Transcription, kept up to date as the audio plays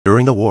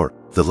During the war,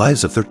 the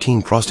lives of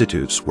 13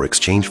 prostitutes were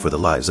exchanged for the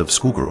lives of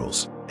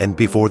schoolgirls, and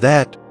before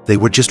that, they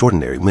were just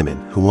ordinary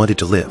women who wanted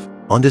to live.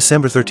 On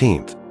December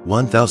 13th,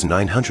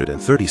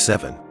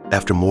 1937,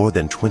 after more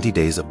than 20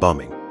 days of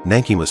bombing,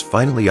 Nanking was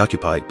finally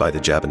occupied by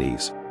the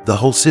Japanese. The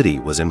whole city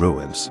was in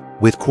ruins.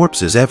 With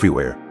corpses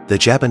everywhere, the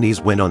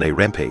Japanese went on a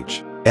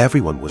rampage.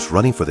 Everyone was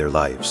running for their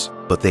lives,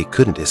 but they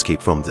couldn't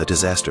escape from the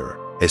disaster.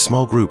 A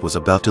small group was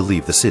about to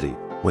leave the city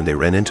when they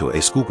ran into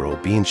a schoolgirl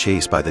being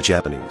chased by the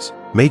Japanese.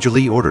 Major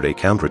Li ordered a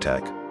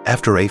counterattack.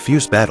 After a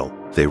fierce battle,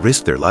 they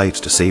risked their lives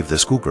to save the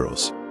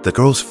schoolgirls. The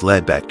girls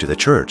fled back to the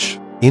church.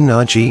 In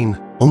Nanking,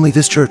 only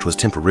this church was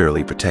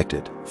temporarily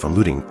protected from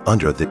looting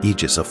under the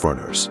aegis of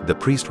foreigners. The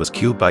priest was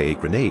killed by a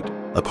grenade.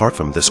 Apart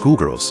from the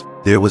schoolgirls,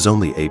 there was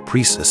only a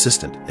priest's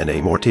assistant and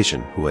a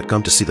mortician who had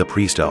come to see the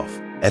priest off.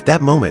 At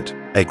that moment,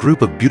 a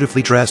group of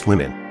beautifully dressed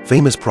women,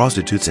 famous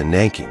prostitutes in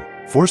Nanking,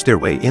 forced their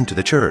way into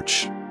the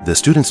church. The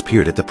students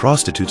peered at the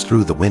prostitutes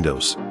through the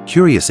windows,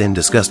 curious and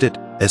disgusted.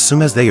 As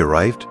soon as they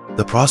arrived,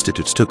 the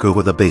prostitutes took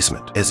over the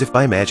basement. As if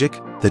by magic,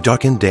 the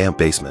dark and damp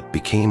basement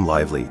became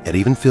lively and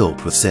even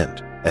filled with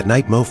scent. At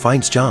night, Mo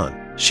finds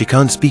John. She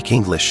can't speak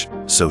English,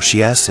 so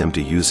she asks him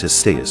to use his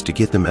status to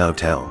get them out of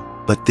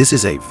town. But this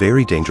is a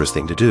very dangerous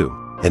thing to do,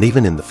 and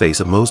even in the face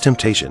of Mo's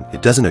temptation,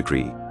 it doesn't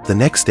agree. The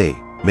next day,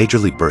 Major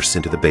Li bursts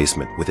into the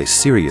basement with a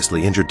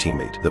seriously injured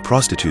teammate. The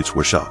prostitutes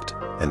were shocked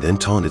and then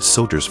taunted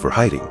soldiers for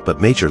hiding, but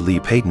Major Li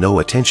paid no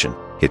attention.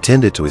 He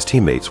tended to his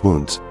teammates'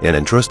 wounds and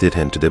entrusted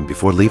him to them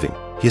before leaving.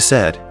 He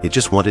said he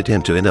just wanted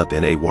him to end up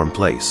in a warm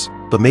place.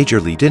 But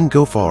Major Li didn't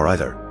go far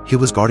either. He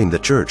was guarding the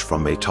church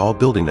from a tall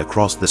building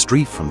across the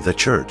street from the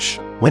church.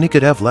 When he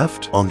could have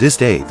left, on this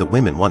day the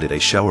women wanted a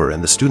shower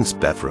in the students'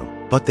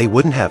 bathroom, but they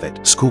wouldn't have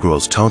it.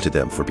 Schoolgirls taunted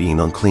them for being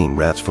unclean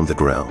rats from the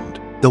ground.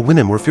 The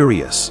women were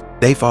furious.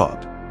 They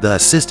fought. The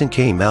assistant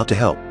came out to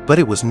help, but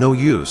it was no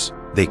use.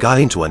 They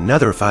got into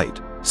another fight.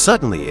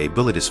 Suddenly a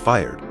bullet is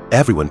fired.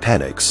 Everyone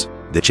panics.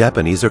 The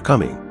Japanese are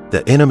coming.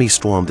 The enemy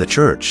stormed the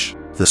church.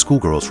 The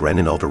schoolgirls ran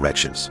in all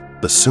directions,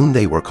 but soon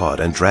they were caught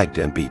and dragged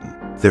and beaten.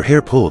 Their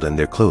hair pulled and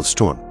their clothes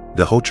torn.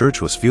 The whole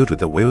church was filled with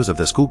the wails of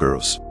the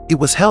schoolgirls. It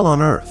was hell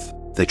on earth.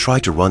 They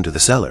tried to run to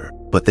the cellar,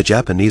 but the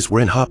Japanese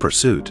were in hot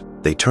pursuit.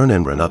 They turned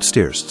and ran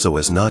upstairs so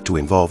as not to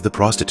involve the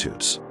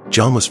prostitutes.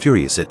 John was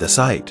furious at the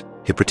sight.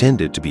 He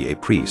pretended to be a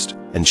priest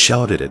and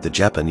shouted at the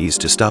Japanese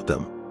to stop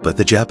them, but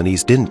the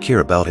Japanese didn't care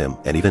about him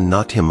and even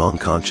knocked him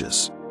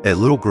unconscious. A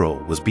little girl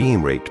was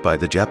being raped by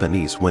the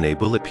Japanese when a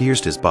bullet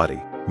pierced his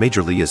body.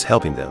 Major Li is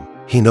helping them.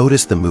 He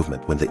noticed the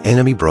movement when the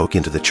enemy broke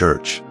into the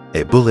church.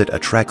 A bullet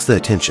attracts the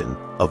attention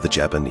of the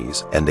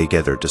Japanese and they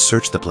gathered to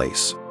search the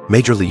place.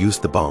 Major Li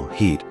used the bomb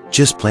he'd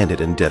just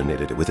planted and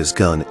detonated it with his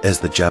gun as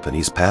the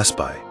Japanese passed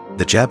by.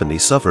 The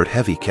Japanese suffered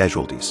heavy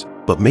casualties,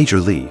 but Major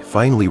Li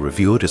finally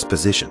revealed his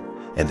position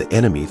and the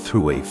enemy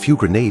threw a few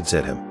grenades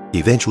at him.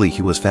 Eventually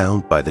he was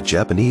found by the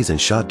Japanese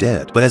and shot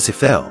dead, but as he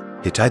fell,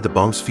 he tied the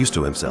bomb's fuse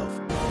to himself.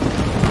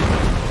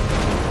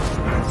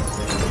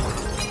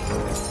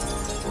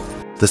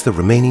 Thus the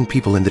remaining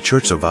people in the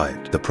church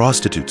survived. The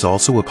prostitutes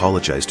also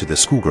apologized to the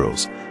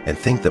schoolgirls and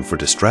thanked them for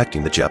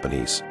distracting the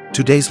Japanese.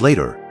 2 days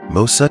later,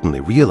 Mo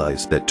suddenly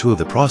realized that 2 of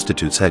the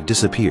prostitutes had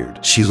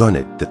disappeared. She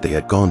learned that they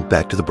had gone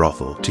back to the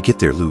brothel to get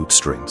their lewd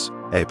strings.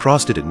 A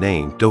prostitute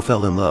named Do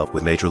fell in love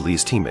with Major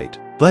Li's teammate,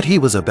 but he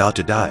was about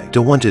to die.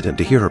 Do wanted him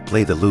to hear her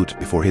play the lute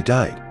before he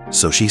died,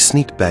 so she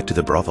sneaked back to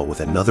the brothel with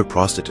another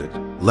prostitute,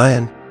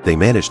 Lan. They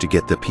managed to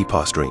get the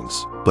peepaw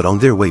strings, but on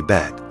their way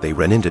back, they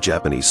ran into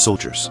Japanese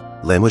soldiers.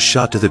 Lan was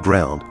shot to the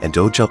ground and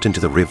Do jumped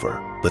into the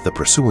river, but the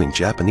pursuing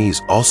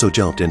Japanese also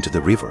jumped into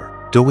the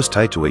river. Do was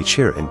tied to a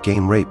chair and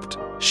game raped.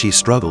 She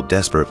struggled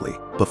desperately,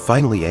 but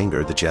finally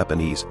angered the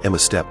Japanese and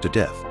was stabbed to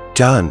death.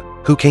 John,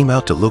 who came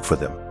out to look for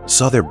them,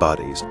 saw their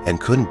bodies and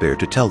couldn't bear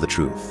to tell the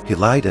truth. He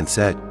lied and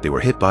said they were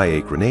hit by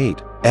a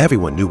grenade.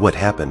 Everyone knew what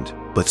happened,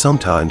 but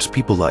sometimes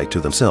people lie to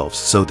themselves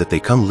so that they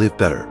can live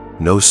better.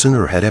 No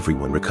sooner had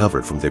everyone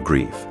recovered from their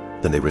grief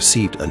than they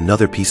received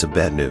another piece of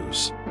bad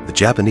news. The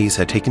Japanese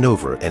had taken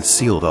over and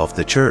sealed off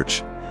the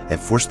church and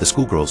forced the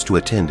schoolgirls to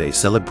attend a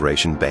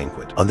celebration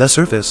banquet. On the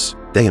surface,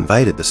 they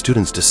invited the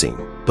students to sing,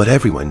 but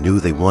everyone knew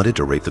they wanted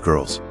to rape the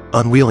girls.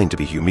 Unwilling to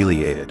be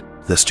humiliated,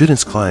 the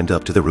students climbed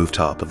up to the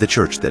rooftop of the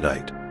church that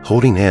night,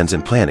 holding hands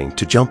and planning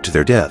to jump to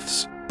their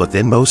deaths. But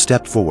then Mo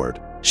stepped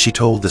forward. She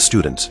told the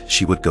students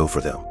she would go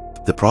for them.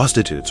 The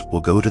prostitutes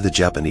will go to the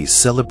Japanese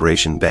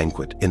celebration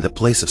banquet in the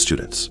place of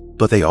students,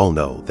 but they all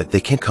know that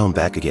they can't come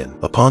back again.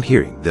 Upon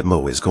hearing that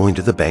Mo is going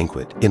to the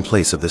banquet in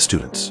place of the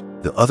students,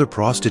 the other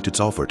prostitutes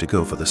offer to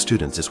go for the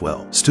students as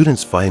well.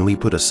 Students finally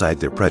put aside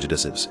their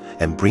prejudices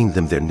and bring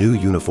them their new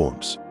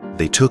uniforms.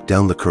 They took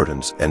down the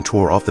curtains and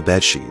tore off the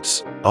bed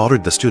sheets,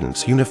 altered the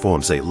students'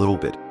 uniforms a little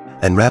bit,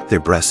 and wrapped their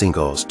brass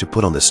ingots to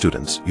put on the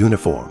students'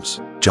 uniforms.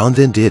 John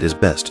then did his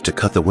best to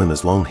cut the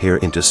women's long hair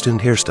into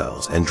student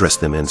hairstyles and dress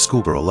them in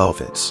schoolgirl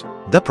outfits.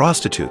 The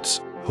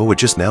prostitutes, who were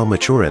just now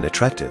mature and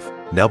attractive,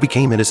 now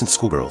became innocent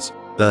schoolgirls.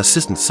 The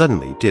assistant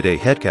suddenly did a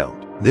head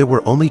count. There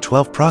were only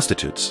 12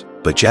 prostitutes,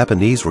 but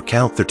Japanese were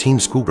count 13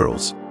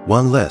 schoolgirls,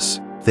 one less.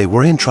 They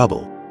were in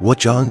trouble. What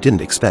John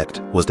didn't expect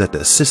was that the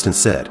assistant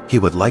said he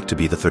would like to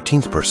be the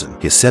 13th person.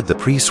 He said the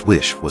priest's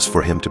wish was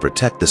for him to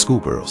protect the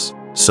schoolgirls.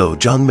 So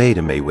John made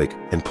him a wig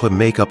and put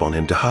makeup on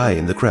him to hide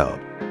in the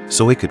crowd,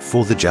 so he could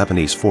fool the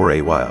Japanese for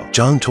a while.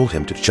 John told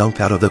him to jump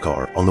out of the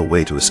car on the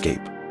way to escape,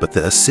 but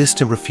the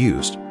assistant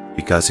refused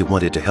because he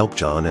wanted to help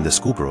John and the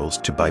schoolgirls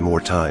to buy more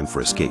time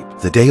for escape.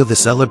 The day of the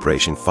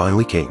celebration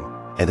finally came,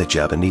 and the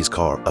Japanese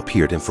car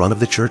appeared in front of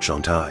the church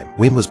on time.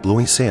 Wind was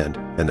blowing sand,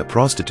 and the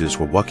prostitutes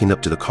were walking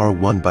up to the car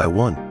one by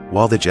one.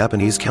 While the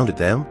Japanese counted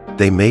them,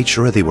 they made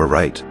sure they were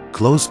right,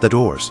 closed the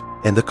doors,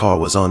 and the car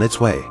was on its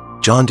way.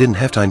 John didn't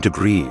have time to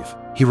grieve.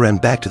 He ran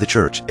back to the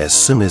church as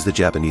soon as the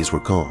Japanese were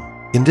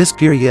gone. In this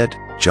period,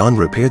 John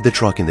repaired the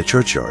truck in the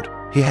churchyard.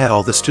 He had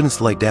all the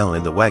students lie down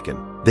in the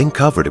wagon, then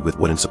covered it with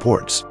wooden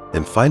supports,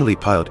 and finally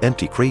piled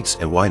empty crates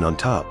and wine on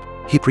top.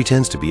 He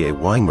pretends to be a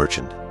wine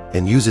merchant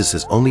and uses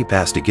his only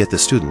pass to get the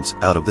students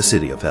out of the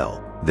city of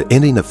hell. The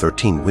ending of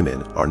 13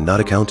 women are not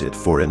accounted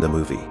for in the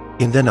movie.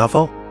 In the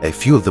novel, a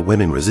few of the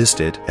women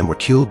resisted and were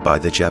killed by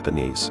the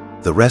Japanese.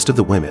 The rest of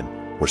the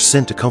women were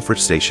sent to comfort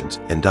stations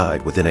and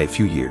died within a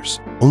few years.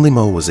 Only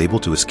Mo was able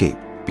to escape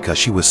because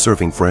she was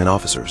serving foreign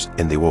officers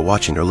and they were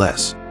watching her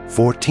less.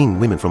 14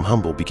 women from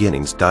humble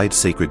beginnings died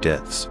sacred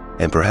deaths,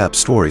 and perhaps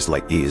stories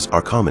like these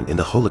are common in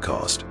the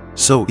Holocaust.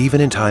 So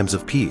even in times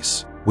of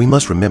peace, we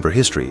must remember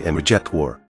history and reject war.